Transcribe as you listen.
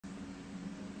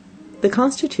The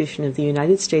Constitution of the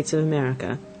United States of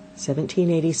America,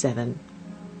 1787.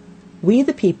 We,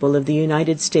 the people of the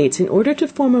United States, in order to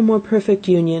form a more perfect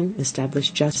union, establish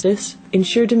justice,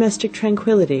 ensure domestic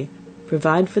tranquility,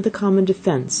 provide for the common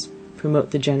defense,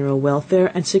 promote the general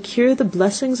welfare, and secure the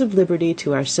blessings of liberty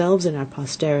to ourselves and our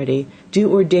posterity,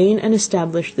 do ordain and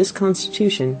establish this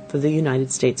Constitution for the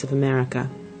United States of America.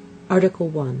 Article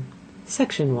 1.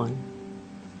 Section 1.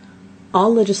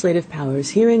 All legislative powers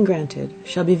herein granted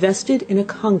shall be vested in a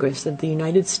Congress of the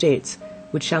United States,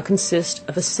 which shall consist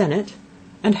of a Senate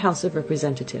and House of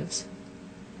Representatives.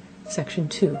 Section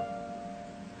 2.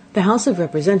 The House of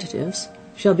Representatives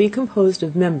shall be composed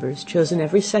of members chosen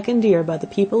every second year by the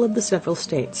people of the several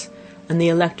states, and the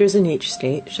electors in each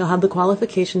state shall have the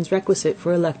qualifications requisite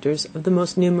for electors of the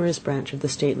most numerous branch of the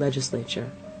state legislature.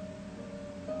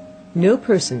 No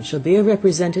person shall be a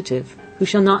representative who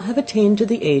shall not have attained to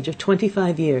the age of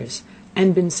 25 years,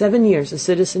 and been 7 years a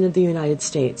citizen of the United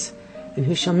States, and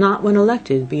who shall not, when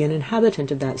elected, be an inhabitant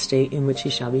of that state in which he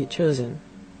shall be chosen.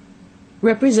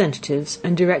 Representatives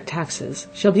and direct taxes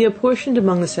shall be apportioned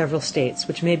among the several states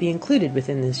which may be included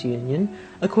within this Union,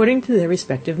 according to their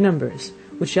respective numbers,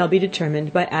 which shall be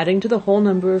determined by adding to the whole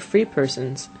number of free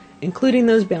persons, including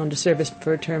those bound to service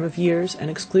for a term of years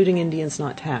and excluding Indians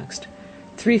not taxed,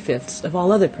 3/5 of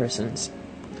all other persons.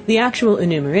 The actual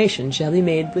enumeration shall be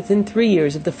made within 3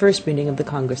 years of the first meeting of the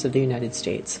Congress of the United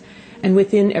States, and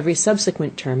within every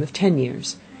subsequent term of 10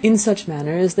 years, in such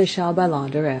manner as they shall by law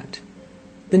direct.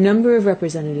 The number of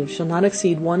representatives shall not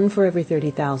exceed 1 for every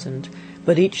 30,000,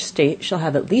 but each state shall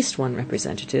have at least 1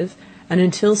 representative, and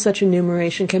until such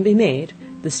enumeration can be made,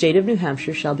 the state of New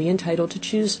Hampshire shall be entitled to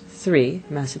choose 3,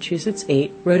 Massachusetts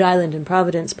 8, Rhode Island and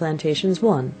Providence Plantations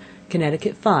 1,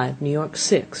 Connecticut 5, New York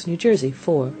 6, New Jersey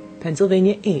 4,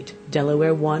 Pennsylvania 8,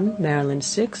 Delaware 1, Maryland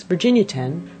 6, Virginia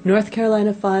 10, North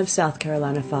Carolina 5, South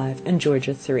Carolina 5, and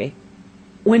Georgia 3.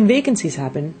 When vacancies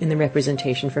happen in the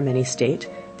representation from any state,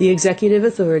 the executive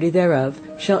authority thereof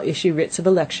shall issue writs of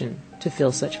election to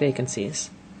fill such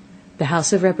vacancies. The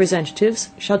House of Representatives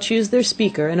shall choose their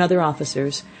Speaker and other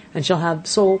officers, and shall have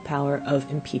sole power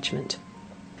of impeachment.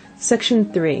 Section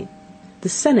 3. The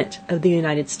Senate of the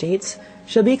United States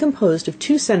shall be composed of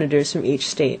 2 senators from each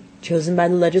state, chosen by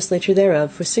the legislature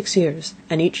thereof for 6 years,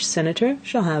 and each senator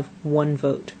shall have 1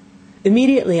 vote.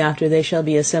 Immediately after they shall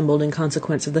be assembled in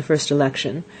consequence of the first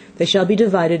election, they shall be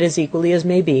divided as equally as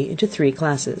may be into 3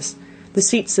 classes. The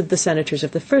seats of the senators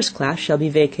of the first class shall be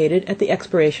vacated at the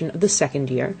expiration of the 2nd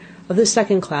year, of the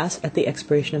second class at the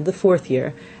expiration of the 4th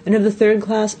year, and of the third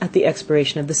class at the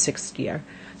expiration of the 6th year,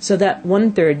 so that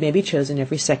 1/3 may be chosen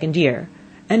every 2nd year.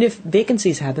 And if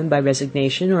vacancies happen by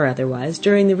resignation or otherwise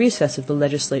during the recess of the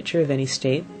legislature of any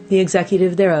state, the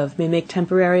executive thereof may make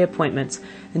temporary appointments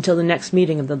until the next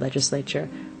meeting of the legislature,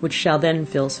 which shall then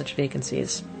fill such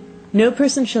vacancies. No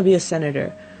person shall be a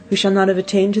senator who shall not have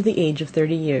attained to the age of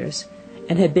 30 years,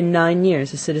 and had been 9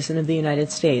 years a citizen of the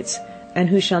United States, and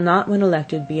who shall not, when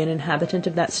elected, be an inhabitant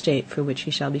of that state for which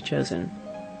he shall be chosen.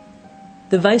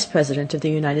 The Vice President of the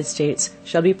United States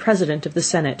shall be President of the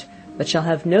Senate, but shall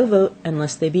have no vote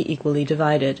unless they be equally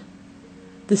divided.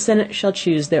 The Senate shall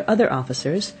choose their other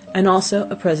officers, and also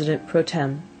a President pro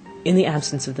tem, in the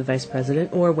absence of the Vice President,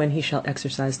 or when he shall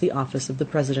exercise the office of the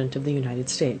President of the United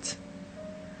States.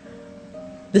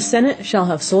 The Senate shall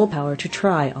have sole power to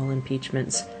try all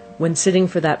impeachments. When sitting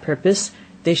for that purpose,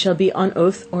 they shall be on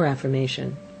oath or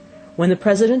affirmation. When the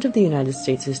President of the United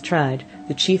States is tried,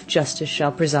 the Chief Justice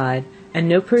shall preside, and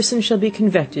no person shall be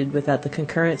convicted without the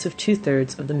concurrence of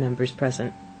 2/3 of the members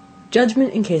present.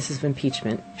 Judgment in cases of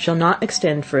impeachment shall not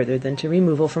extend further than to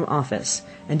removal from office,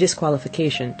 and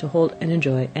disqualification to hold and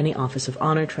enjoy any office of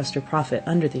honor, trust, or profit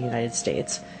under the United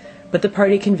States, but the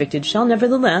party convicted shall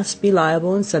nevertheless be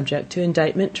liable and subject to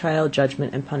indictment, trial,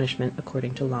 judgment, and punishment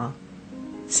according to law.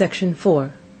 Section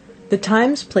 4. The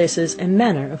times, places, and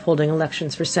manner of holding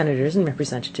elections for senators and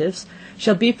representatives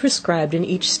shall be prescribed in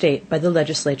each state by the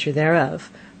legislature thereof,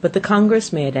 but the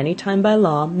Congress may at any time by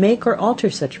law make or alter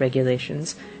such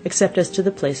regulations, except as to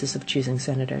the places of choosing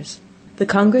senators. The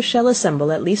Congress shall assemble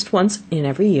at least once in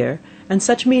every year, and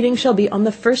such meeting shall be on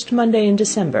the first Monday in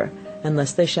December,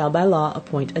 unless they shall by law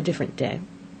appoint a different day.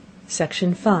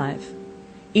 Section 5.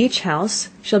 Each House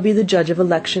shall be the judge of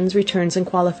elections, returns, and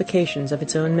qualifications of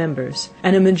its own members,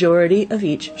 and a majority of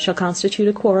each shall constitute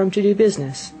a quorum to do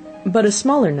business. But a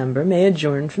smaller number may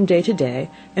adjourn from day to day,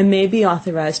 and may be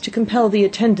authorized to compel the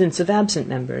attendance of absent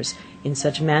members, in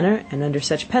such manner and under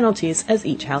such penalties as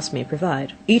each House may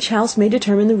provide. Each House may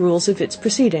determine the rules of its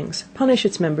proceedings, punish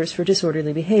its members for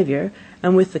disorderly behavior,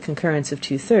 and with the concurrence of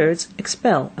 2/3,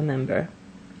 expel a member.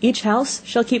 Each House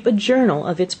shall keep a journal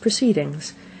of its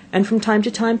proceedings, and from time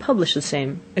to time publish the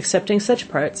same, excepting such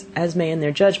parts as may in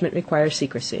their judgment require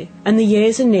secrecy. And the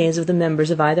yeas and nays of the members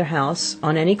of either House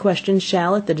on any question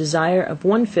shall, at the desire of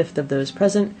 1/5 of those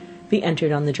present, be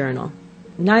entered on the journal.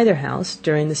 Neither House,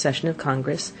 during the session of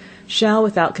Congress, shall,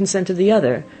 without consent of the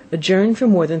other, adjourn for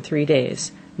more than 3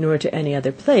 days, nor to any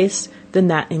other place than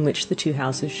that in which the two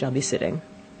Houses shall be sitting.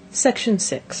 Section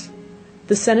 6.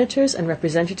 The Senators and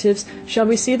Representatives shall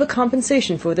receive a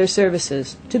compensation for their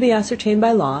services, to be ascertained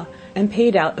by law, and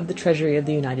paid out of the Treasury of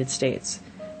the United States.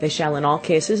 They shall in all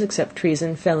cases, except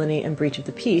treason, felony, and breach of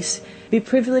the peace, be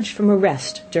privileged from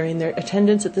arrest during their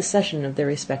attendance at the session of their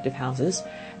respective Houses,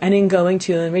 and in going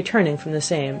to and returning from the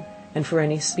same, and for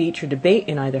any speech or debate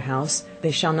in either House,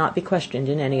 they shall not be questioned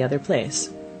in any other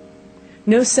place.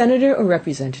 No senator or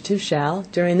representative shall,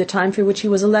 during the time for which he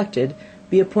was elected,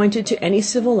 be appointed to any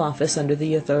civil office under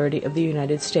the authority of the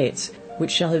United States,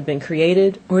 which shall have been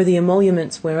created, or the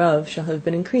emoluments whereof shall have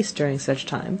been increased during such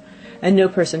time, and no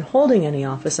person holding any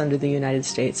office under the United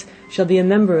States shall be a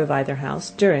member of either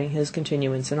House during his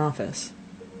continuance in office.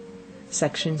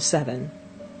 Section 7.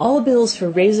 All bills for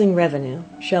raising revenue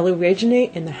shall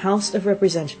originate in the House of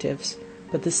Representatives,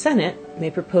 but the Senate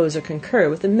may propose or concur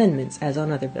with amendments as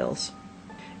on other bills.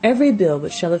 Every bill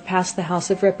which shall have passed the House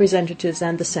of Representatives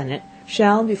and the Senate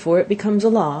shall, before it becomes a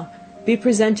law, be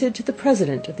presented to the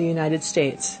President of the United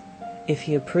States. If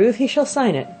he approve, he shall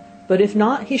sign it, but if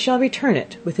not, he shall return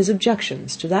it, with his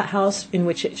objections, to that House in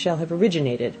which it shall have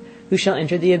originated, who shall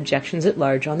enter the objections at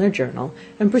large on their journal,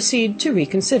 and proceed to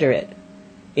reconsider it.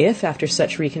 If, after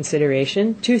such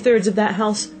reconsideration, 2/3 of that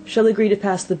House shall agree to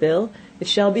pass the bill, it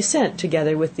shall be sent,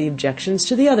 together with the objections,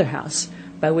 to the other House,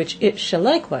 by which it shall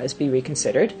likewise be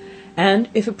reconsidered, and,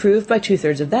 if approved by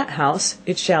 2/3 of that House,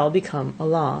 it shall become a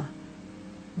law.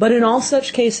 But in all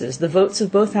such cases the votes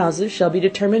of both Houses shall be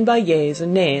determined by yeas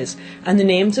and nays, and the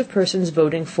names of persons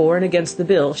voting for and against the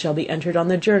bill shall be entered on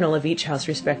the journal of each House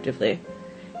respectively.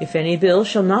 If any bill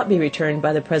shall not be returned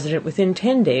by the President within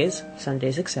 10 days,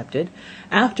 Sundays excepted,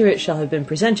 after it shall have been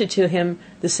presented to him,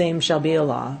 the same shall be a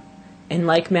law, in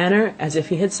like manner as if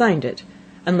he had signed it,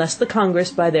 unless the Congress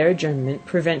by their adjournment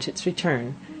prevent its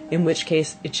return, in which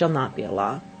case it shall not be a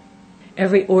law.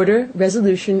 Every order,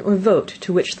 resolution, or vote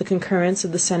to which the concurrence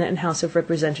of the Senate and House of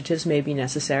Representatives may be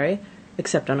necessary,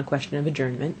 except on a question of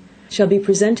adjournment, shall be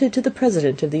presented to the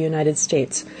President of the United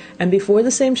States, and before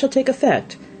the same shall take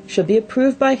effect, shall be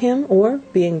approved by him, or,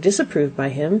 being disapproved by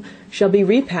him, shall be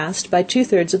repassed by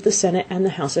 2/3 of the Senate and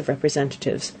the House of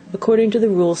Representatives, according to the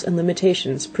rules and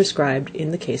limitations prescribed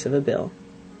in the case of a bill.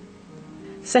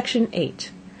 Section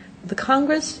 8. The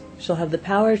Congress shall have the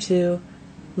power to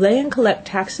lay and collect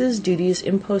taxes, duties,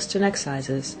 imposts, and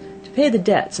excises, to pay the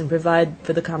debts and provide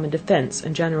for the common defense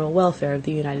and general welfare of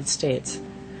the United States.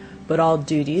 But all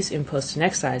duties, imposts, and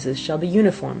excises shall be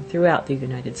uniform throughout the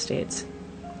United States.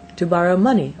 To borrow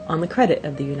money on the credit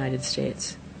of the United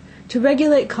States. To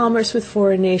regulate commerce with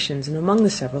foreign nations and among the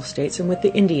several states and with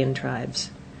the Indian tribes.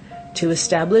 To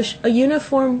establish a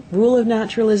uniform rule of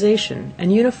naturalization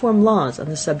and uniform laws on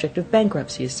the subject of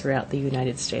bankruptcies throughout the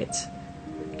United States.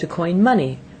 To coin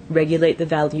money, regulate the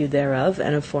value thereof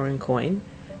and of foreign coin,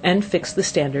 and fix the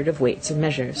standard of weights and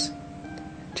measures.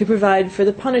 To provide for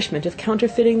the punishment of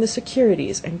counterfeiting the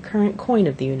securities and current coin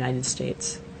of the United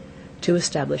States. To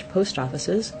establish post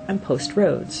offices and post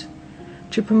roads.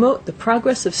 To promote the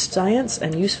progress of science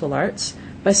and useful arts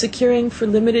by securing for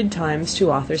limited times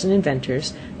to authors and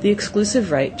inventors the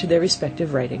exclusive right to their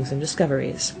respective writings and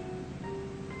discoveries.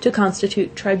 To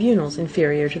constitute tribunals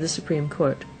inferior to the Supreme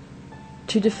Court.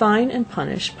 To define and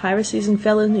punish piracies and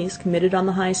felonies committed on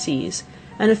the high seas,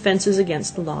 and offenses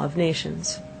against the law of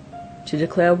nations. To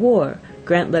declare war,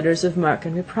 grant letters of marque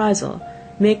and reprisal,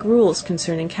 make rules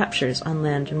concerning captures on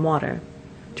land and water.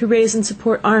 To raise and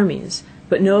support armies,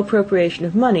 but no appropriation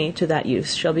of money to that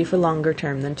use shall be for longer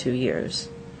term than 2 years.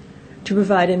 To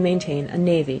provide and maintain a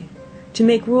navy. To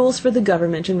make rules for the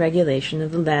government and regulation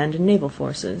of the land and naval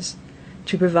forces.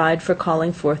 To provide for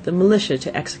calling forth the militia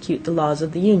to execute the laws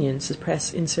of the Union,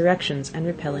 suppress insurrections, and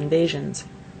repel invasions.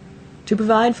 To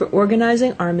provide for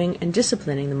organizing, arming, and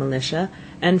disciplining the militia,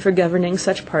 and for governing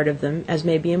such part of them as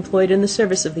may be employed in the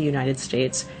service of the United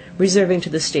States, reserving to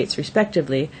the States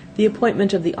respectively the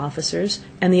appointment of the officers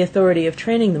and the authority of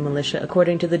training the militia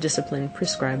according to the discipline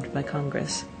prescribed by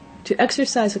Congress. To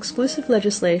exercise exclusive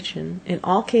legislation in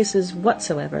all cases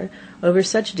whatsoever over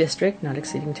such district, not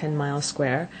exceeding 10 miles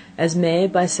square, as may,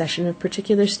 by cession of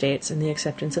particular states and the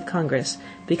acceptance of Congress,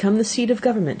 become the seat of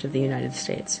government of the United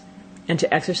States, and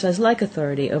to exercise like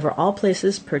authority over all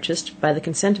places purchased by the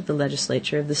consent of the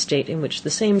legislature of the state in which the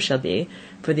same shall be,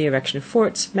 for the erection of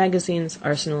forts, magazines,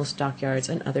 arsenals, dockyards,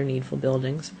 and other needful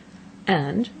buildings,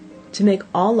 and to make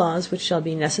all laws which shall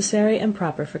be necessary and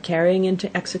proper for carrying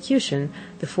into execution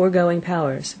the foregoing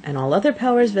powers, and all other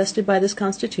powers vested by this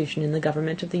Constitution in the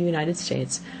government of the United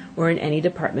States, or in any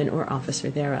department or officer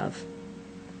thereof.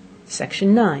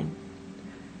 Section 9.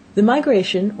 The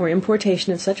migration or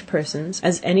importation of such persons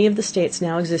as any of the States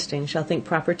now existing shall think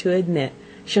proper to admit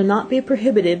shall not be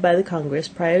prohibited by the Congress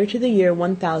prior to the year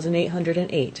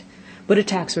 1808, but a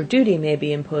tax or duty may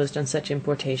be imposed on such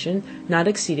importation not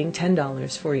exceeding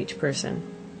 $10 for each person.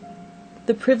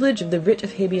 The privilege of the writ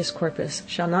of habeas corpus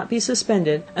shall not be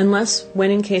suspended unless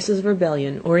when in cases of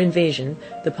rebellion or invasion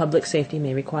the public safety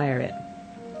may require it.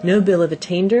 No bill of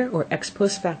attainder or ex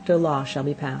post facto law shall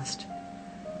be passed.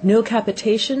 No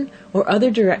capitation or other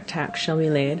direct tax shall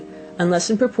be laid, unless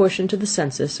in proportion to the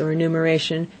census or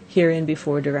enumeration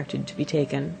hereinbefore directed to be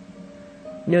taken.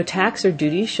 No tax or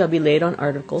duty shall be laid on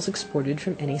articles exported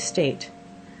from any state.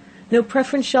 No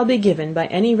preference shall be given by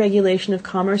any regulation of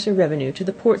commerce or revenue to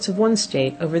the ports of one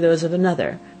state over those of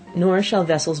another, nor shall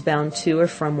vessels bound to or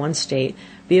from one state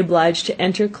be obliged to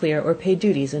enter, clear, or pay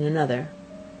duties in another.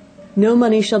 No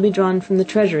money shall be drawn from the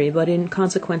Treasury but in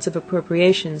consequence of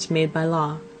appropriations made by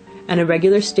law, and a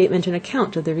regular statement and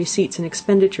account of the receipts and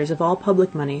expenditures of all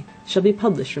public money shall be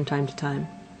published from time to time.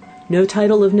 No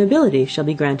title of nobility shall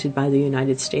be granted by the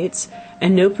United States,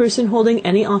 and no person holding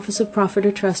any office of profit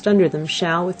or trust under them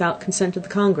shall, without consent of the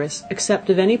Congress, accept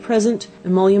of any present,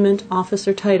 emolument, office,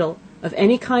 or title of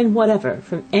any kind whatever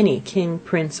from any king,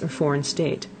 prince, or foreign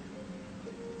state.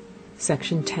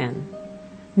 Section 10.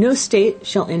 No state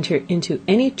shall enter into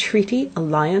any treaty,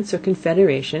 alliance, or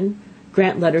confederation,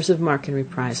 grant letters of marque and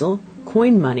reprisal,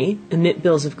 coin money, emit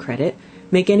bills of credit,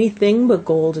 make anything but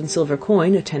gold and silver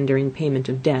coin a tendering payment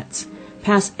of debts,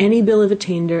 pass any bill of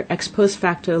attainder, ex post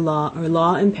facto law, or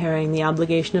law impairing the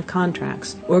obligation of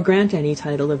contracts, or grant any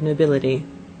title of nobility.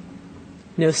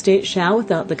 No state shall,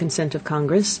 without the consent of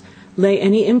Congress, lay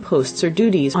any imposts or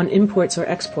duties on imports or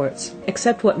exports,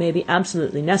 except what may be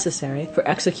absolutely necessary for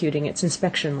executing its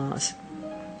inspection laws.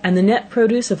 And the net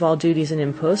produce of all duties and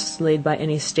imposts laid by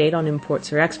any state on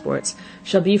imports or exports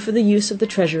shall be for the use of the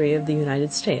Treasury of the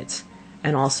United States,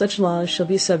 and all such laws shall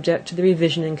be subject to the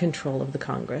revision and control of the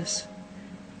Congress.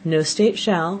 No state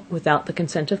shall, without the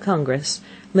consent of Congress,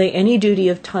 lay any duty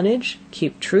of tonnage,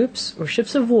 keep troops, or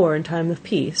ships of war in time of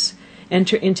peace,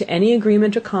 enter into any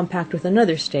agreement or compact with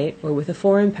another state, or with a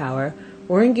foreign power,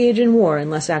 or engage in war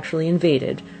unless actually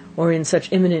invaded, or in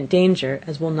such imminent danger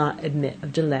as will not admit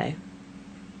of delay.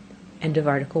 End of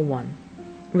Article 1.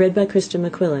 Read by Krista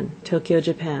McQuillan, Tokyo,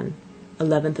 Japan,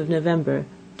 11th of November,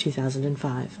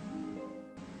 2005.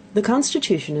 The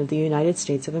Constitution of the United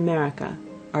States of America,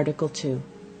 Article 2.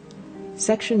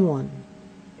 Section 1.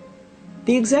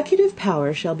 The executive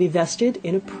power shall be vested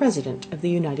in a President of the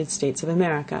United States of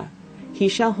America. He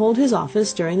shall hold his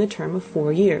office during the term of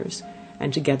 4 years,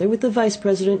 and together with the Vice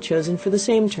President chosen for the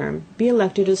same term, be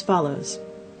elected as follows.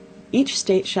 Each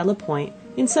state shall appoint,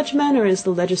 in such manner as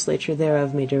the legislature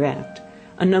thereof may direct,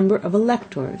 a number of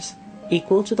electors,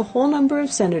 equal to the whole number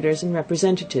of senators and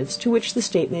representatives to which the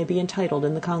state may be entitled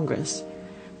in the Congress.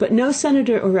 But no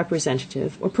senator or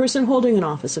representative, or person holding an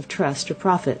office of trust or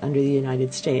profit under the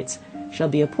United States, shall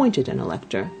be appointed an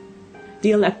elector.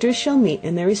 The electors shall meet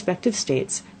in their respective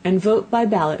states and vote by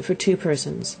ballot for 2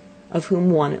 persons, of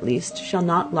whom one at least shall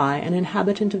not lie an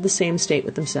inhabitant of the same state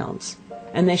with themselves,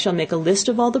 and they shall make a list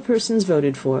of all the persons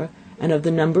voted for, and of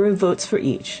the number of votes for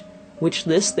each, which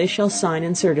list they shall sign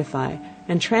and certify,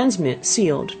 and transmit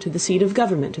sealed to the seat of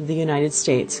government of the United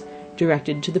States,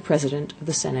 directed to the President of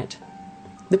the Senate.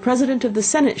 The President of the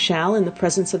Senate shall, in the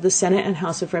presence of the Senate and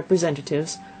House of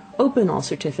Representatives, open all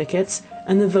certificates,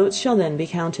 and the votes shall then be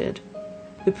counted.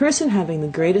 The person having the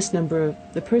greatest number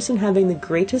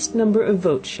of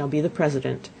votes shall be the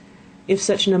President, if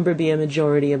such number be a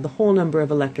majority of the whole number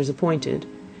of electors appointed,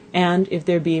 and if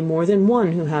there be more than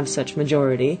one who have such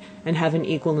majority, and have an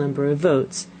equal number of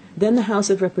votes, then the House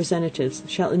of Representatives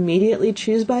shall immediately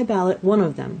choose by ballot one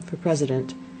of them for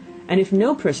President, and if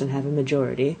no person have a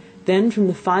majority, then from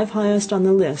the 5 highest on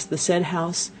the list the said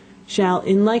House shall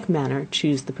in like manner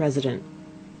choose the President.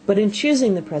 But in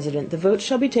choosing the President the votes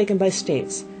shall be taken by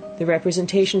states, the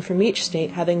representation from each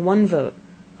state having 1 vote.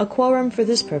 A quorum for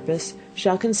this purpose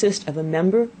shall consist of a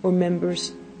member or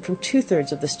members from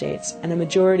 2/3 of the states, and a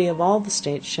majority of all the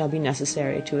states shall be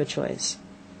necessary to a choice.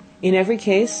 In every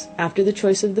case, after the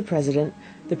choice of the President,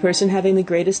 the person having the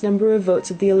greatest number of votes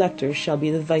of the electors shall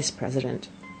be the Vice President.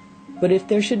 But if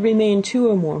there should remain 2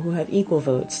 or more who have equal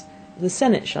votes, The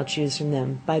Senate shall choose from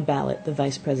them, by ballot, the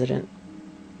Vice President.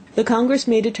 The Congress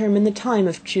may determine the time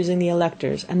of choosing the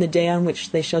electors, and the day on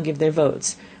which they shall give their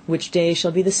votes, which day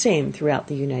shall be the same throughout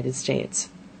the United States.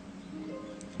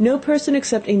 No person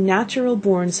except a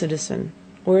natural-born citizen,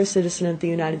 or a citizen of the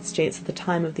United States at the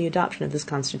time of the adoption of this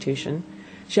Constitution,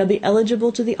 shall be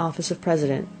eligible to the office of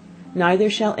President. Neither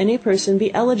shall any person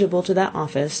be eligible to that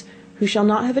office who shall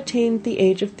not have attained the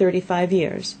age of 35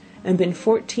 years, and been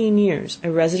 14 years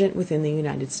a resident within the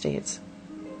United States.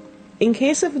 In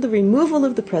case of the removal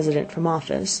of the President from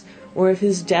office, or of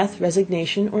his death,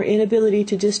 resignation, or inability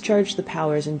to discharge the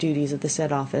powers and duties of the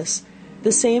said office,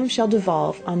 the same shall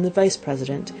devolve on the Vice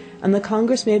President, and the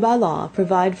Congress may by law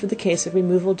provide for the case of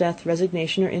removal, death,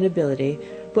 resignation, or inability,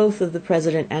 both of the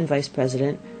President and Vice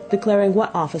President, declaring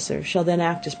what officer shall then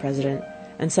act as President,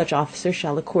 and such officer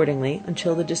shall accordingly,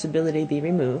 until the disability be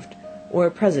removed, or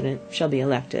a President shall be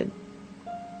elected.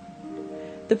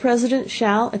 The President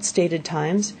shall, at stated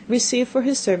times, receive for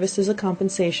his services a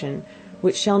compensation,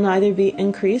 which shall neither be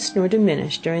increased nor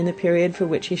diminished during the period for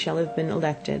which he shall have been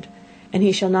elected, and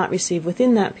he shall not receive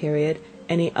within that period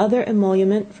any other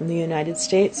emolument from the United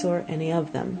States or any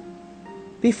of them.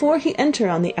 Before he enter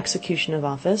on the execution of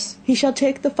office, he shall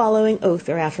take the following oath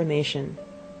or affirmation: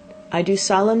 I do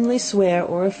solemnly swear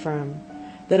or affirm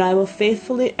that I will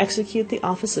faithfully execute the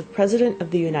office of President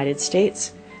of the United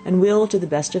States, and will, to the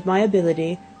best of my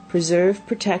ability, preserve,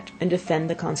 protect, and defend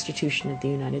the Constitution of the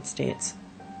United States.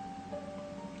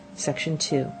 Section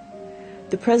 2.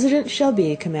 The President shall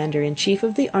be Commander-in-Chief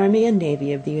of the Army and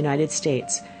Navy of the United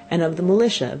States, and of the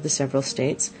militia of the several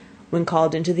states, when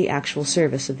called into the actual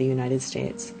service of the United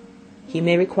States. He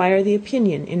may require the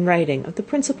opinion, in writing, of the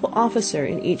principal officer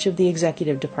in each of the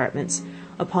executive departments,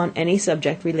 upon any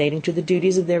subject relating to the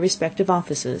duties of their respective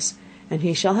offices, and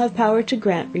he shall have power to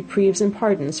grant reprieves and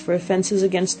pardons for offenses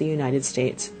against the United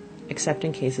States, except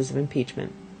in cases of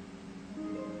impeachment.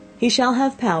 He shall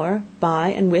have power, by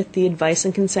and with the advice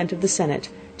and consent of the Senate,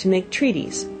 to make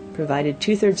treaties, provided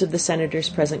 2/3 of the senators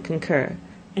present concur,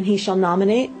 and he shall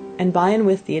nominate, and by and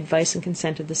with the advice and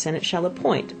consent of the Senate shall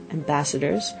appoint,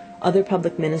 ambassadors, other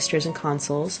public ministers and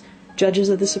consuls, judges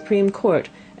of the Supreme Court,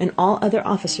 and all other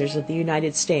officers of the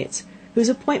United States, whose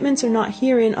appointments are not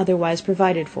herein otherwise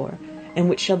provided for, and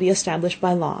which shall be established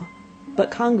by law. But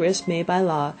Congress may by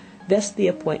law vest the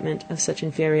appointment of such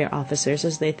inferior officers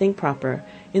as they think proper,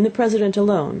 in the President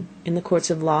alone, in the courts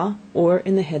of law, or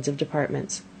in the heads of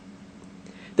departments.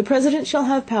 The President shall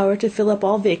have power to fill up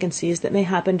all vacancies that may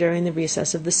happen during the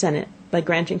recess of the Senate, by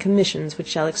granting commissions which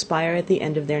shall expire at the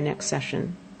end of their next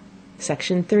session.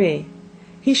 Section 3.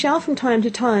 He shall from time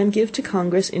to time give to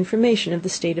Congress information of the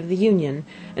state of the Union,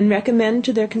 and recommend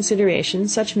to their consideration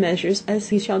such measures as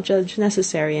he shall judge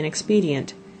necessary and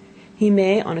expedient. He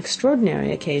may, on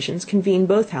extraordinary occasions, convene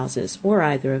both houses, or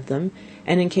either of them,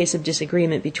 and in case of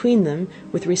disagreement between them,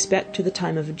 with respect to the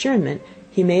time of adjournment,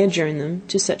 he may adjourn them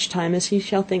to such time as he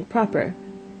shall think proper.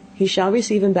 He shall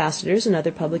receive ambassadors and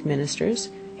other public ministers.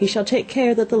 He shall take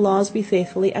care that the laws be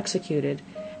faithfully executed,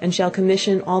 and shall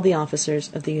commission all the officers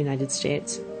of the United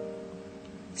States.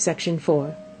 Section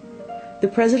 4. The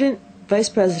President, Vice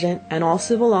President, and all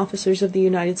civil officers of the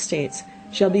United States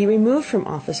shall be removed from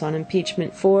office on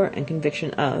impeachment for and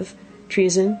conviction of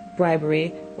treason,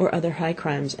 bribery, or other high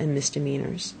crimes and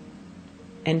misdemeanors.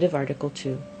 End of Article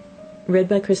 2. Read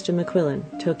by Krista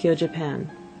McQuillan, Tokyo, Japan,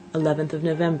 11th of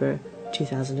November,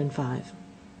 2005.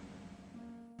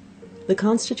 The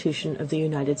Constitution of the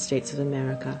United States of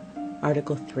America,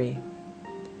 Article 3.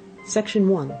 Section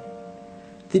 1.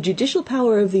 The judicial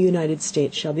power of the United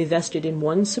States shall be vested in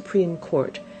one Supreme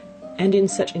Court, and in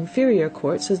such inferior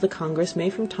courts as the Congress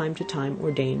may from time to time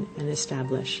ordain and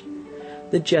establish.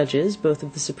 The judges, both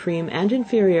of the Supreme and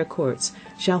inferior courts,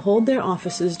 shall hold their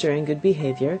offices during good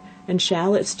behavior, and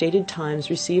shall at stated times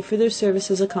receive for their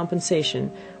services a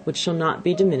compensation, which shall not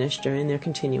be diminished during their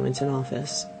continuance in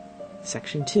office.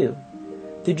 Section 2.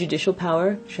 The judicial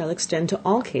power shall extend to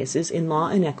all cases in law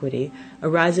and equity,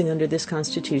 arising under this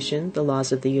Constitution, the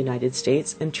laws of the United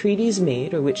States, and treaties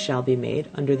made or which shall be made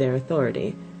under their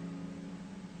authority.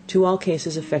 To all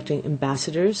cases affecting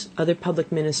ambassadors, other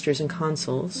public ministers and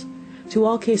consuls, to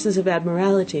all cases of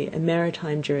admiralty and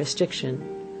maritime jurisdiction,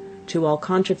 to all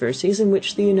controversies in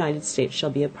which the United States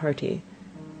shall be a party,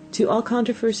 to all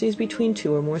controversies between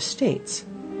two or more states,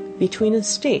 between a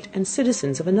state and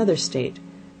citizens of another state,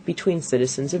 between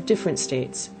citizens of different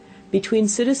states, between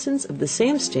citizens of the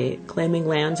same state claiming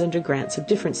lands under grants of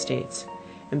different states,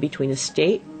 and between a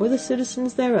state or the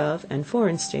citizens thereof and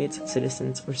foreign states,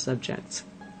 citizens or subjects.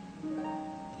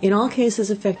 In all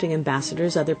cases affecting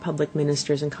ambassadors, other public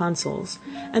ministers, and consuls,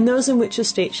 and those in which a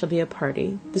state shall be a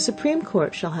party, the Supreme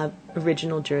Court shall have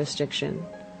original jurisdiction.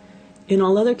 In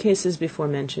all other cases before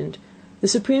mentioned, the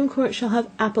Supreme Court shall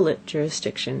have appellate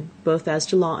jurisdiction, both as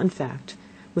to law and fact,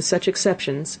 with such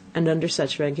exceptions, and under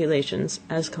such regulations,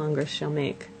 as Congress shall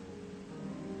make.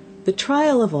 The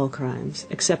trial of all crimes,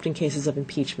 except in cases of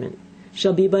impeachment,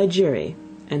 shall be by jury,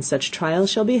 and such trial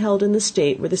shall be held in the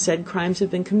state where the said crimes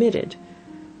have been committed.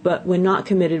 But when not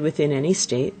committed within any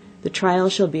state, the trial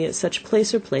shall be at such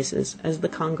place or places as the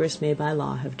Congress may by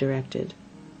law have directed.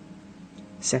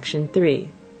 Section 3.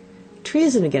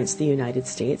 Treason against the United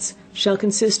States shall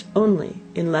consist only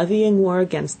in levying war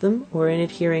against them, or in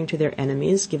adhering to their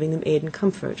enemies, giving them aid and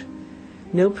comfort.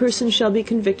 No person shall be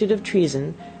convicted of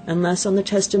treason unless on the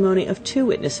testimony of 2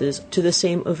 witnesses to the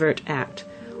same overt act,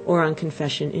 or on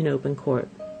confession in open court.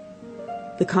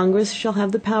 The Congress shall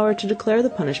have the power to declare the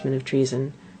punishment of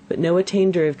treason, but no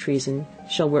attainder of treason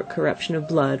shall work corruption of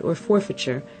blood or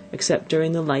forfeiture except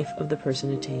during the life of the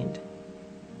person attainted.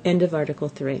 End of Article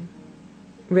 3.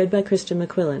 Read by Krista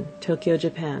McQuillan, Tokyo,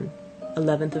 Japan,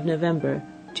 11th of November,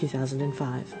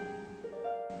 2005.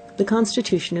 The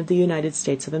Constitution of the United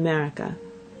States of America.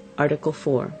 Article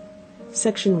 4.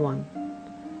 Section 1.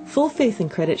 Full faith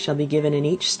and credit shall be given in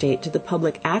each state to the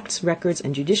public acts, records,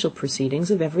 and judicial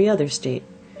proceedings of every other state,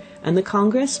 and the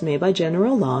Congress may by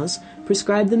general laws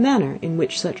prescribe the manner in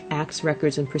which such acts,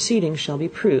 records, and proceedings shall be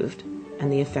proved,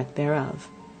 and the effect thereof.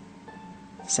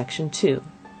 Section 2.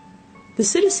 The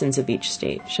citizens of each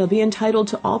state shall be entitled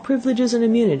to all privileges and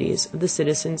immunities of the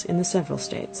citizens in the several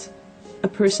states. A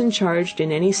person charged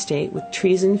in any state with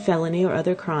treason, felony, or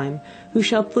other crime, who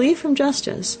shall flee from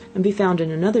justice and be found in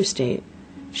another state,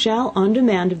 shall, on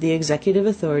demand of the executive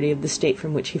authority of the state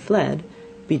from which he fled,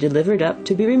 be delivered up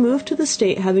to be removed to the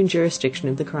state having jurisdiction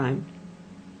of the crime.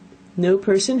 No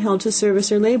person held to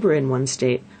service or labor in one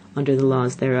state, under the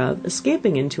laws thereof,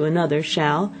 escaping into another,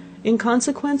 shall, in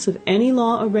consequence of any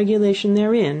law or regulation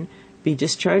therein, be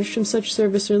discharged from such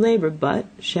service or labor, but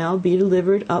shall be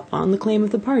delivered up on the claim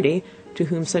of the party to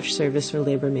whom such service or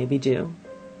labor may be due.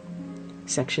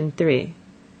 Section 3.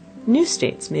 New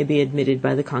states may be admitted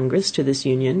by the Congress to this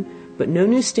Union, but no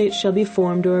new state shall be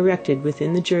formed or erected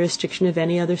within the jurisdiction of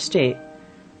any other state,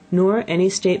 nor any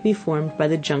state be formed by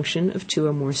the junction of 2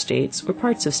 or more states or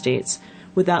parts of states,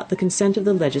 without the consent of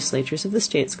the legislatures of the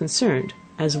states concerned,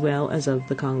 as well as of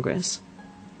the Congress.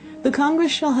 The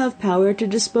Congress shall have power to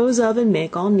dispose of and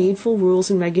make all needful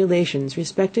rules and regulations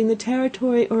respecting the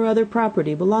territory or other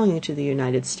property belonging to the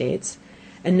United States,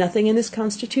 and nothing in this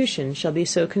Constitution shall be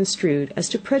so construed as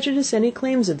to prejudice any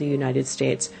claims of the United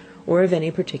States or of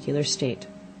any particular state.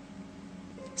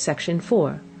 Section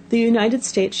 4. The United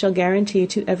States shall guarantee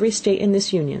to every state in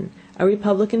this Union a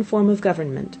republican form of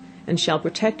government, and shall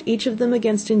protect each of them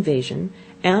against invasion,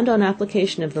 and on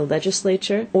application of the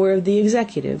legislature or of the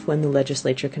executive, when the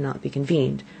legislature cannot be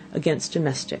convened, against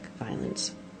domestic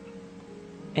violence.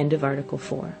 End of Article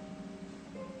 4.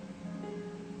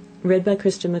 Read by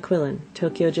Krista McQuillan,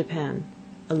 Tokyo, Japan,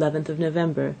 11th of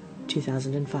November,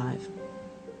 2005.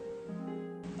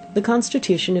 The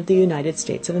Constitution of the United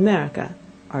States of America.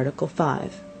 Article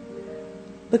 5.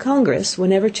 The Congress,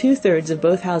 whenever 2/3 of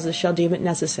both houses shall deem it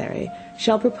necessary,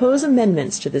 shall propose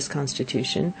amendments to this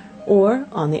Constitution, or,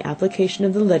 on the application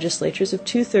of the legislatures of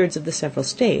 2/3 of the several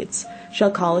states,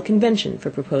 shall call a convention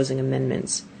for proposing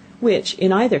amendments, which,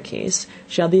 in either case,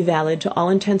 shall be valid to all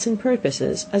intents and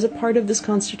purposes as a part of this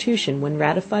Constitution when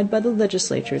ratified by the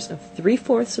legislatures of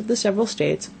 3/4 of the several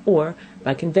states, or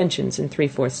by conventions in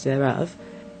 3/4 thereof,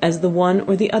 as the one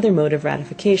or the other mode of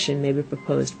ratification may be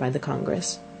proposed by the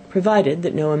Congress, provided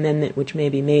that no amendment which may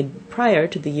be made prior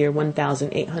to the year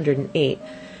 1808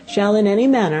 shall in any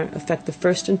manner affect the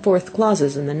 1st and 4th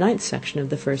clauses in the 9th section of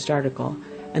the 1st article,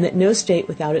 and that no state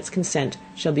without its consent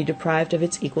shall be deprived of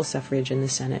its equal suffrage in the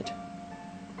Senate.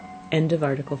 End of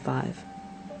Article 5.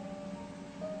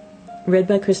 Read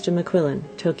by Krista McQuillan,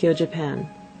 Tokyo, Japan,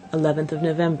 11th of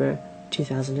November,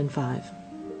 2005.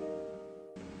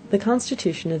 The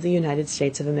Constitution of the United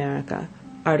States of America.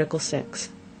 Article 6.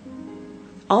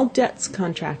 All debts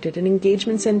contracted and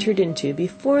engagements entered into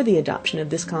before the adoption of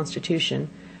this Constitution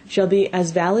shall be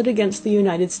as valid against the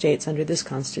United States under this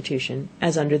Constitution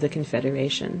as under the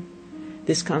Confederation.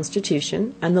 This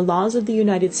Constitution, and the laws of the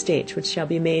United States which shall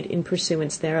be made in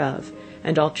pursuance thereof,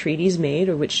 and all treaties made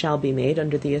or which shall be made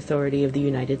under the authority of the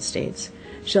United States,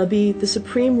 shall be the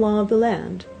supreme law of the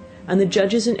land, and the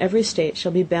judges in every state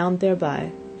shall be bound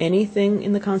thereby, anything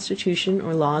in the Constitution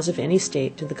or laws of any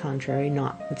state to the contrary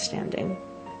notwithstanding.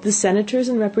 the senators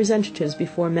and representatives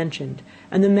before mentioned,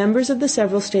 and the members of the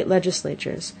several state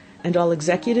legislatures, and all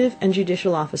executive and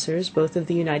judicial officers, both of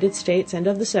the United States and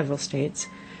of the several states,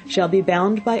 shall be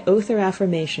bound by oath or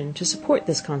affirmation to support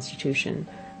this Constitution,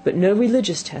 but no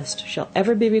religious test shall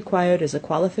ever be required as a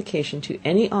qualification to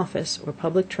any office or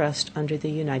public trust under the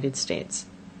United States.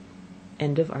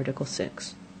 End of Article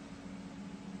 6.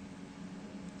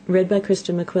 Read by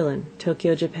Krista McQuillan,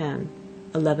 Tokyo, Japan,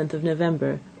 11th of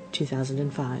November,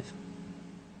 2005.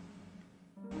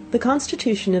 The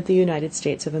Constitution of the United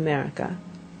States of America,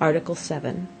 Article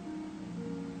 7.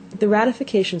 The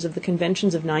ratifications of the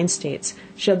conventions of 9 states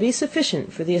shall be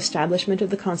sufficient for the establishment of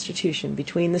the Constitution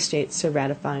between the states so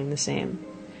ratifying the same.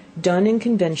 Done in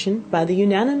convention by the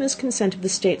unanimous consent of the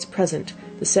states present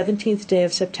the 17th day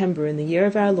of September in the year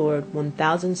of our Lord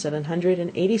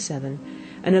 1787,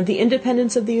 and of the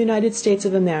independence of the United States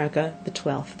of America the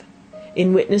 12th.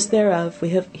 In witness thereof we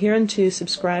have hereunto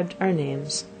subscribed our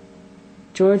names.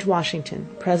 George Washington,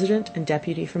 President and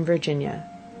Deputy from Virginia.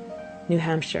 New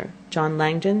Hampshire, John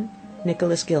Langdon,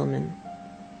 Nicholas Gilman.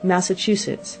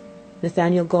 Massachusetts,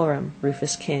 Nathaniel Gorham,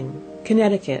 Rufus King.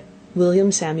 Connecticut,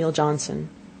 William Samuel Johnson,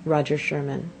 Roger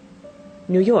Sherman.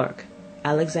 New York,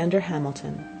 Alexander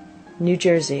Hamilton. New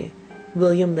Jersey,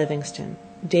 William Livingston,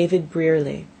 David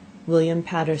Brearley, William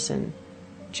Patterson,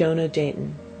 Jonah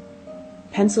Dayton.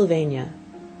 Pennsylvania,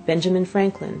 Benjamin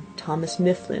Franklin, Thomas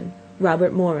Mifflin,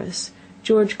 Robert Morris,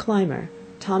 George Clymer,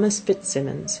 Thomas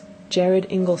Fitzsimmons, Jared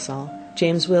Ingersoll,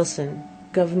 James Wilson,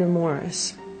 Gouverneur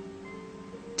Morris.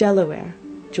 Delaware,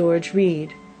 George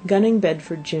Reed, Gunning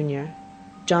Bedford, Jr.,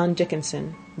 John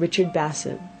Dickinson, Richard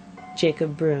Bassett,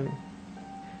 Jacob Broome.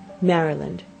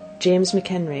 Maryland, James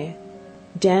McHenry,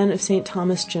 Dan of St.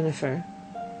 Thomas Junifer,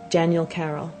 Daniel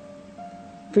Carroll.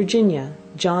 Virginia,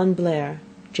 John Blair,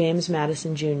 James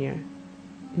Madison, Jr.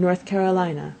 North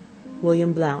Carolina,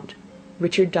 William Blount,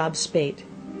 Richard Dobbs Speight,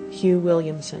 Hugh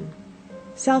Williamson.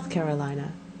 South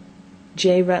Carolina,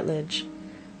 J. Rutledge,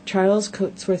 Charles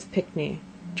Cotesworth Pinckney,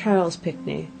 Charles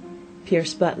Pinckney,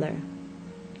 Pierce Butler.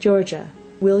 Georgia,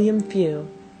 William Few,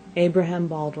 Abraham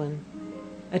Baldwin.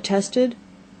 Attested,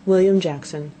 William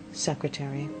Jackson,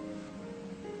 Secretary.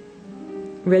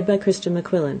 Read by Krista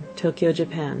McQuillan, Tokyo,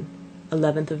 Japan,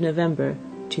 11th of November,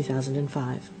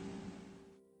 2005.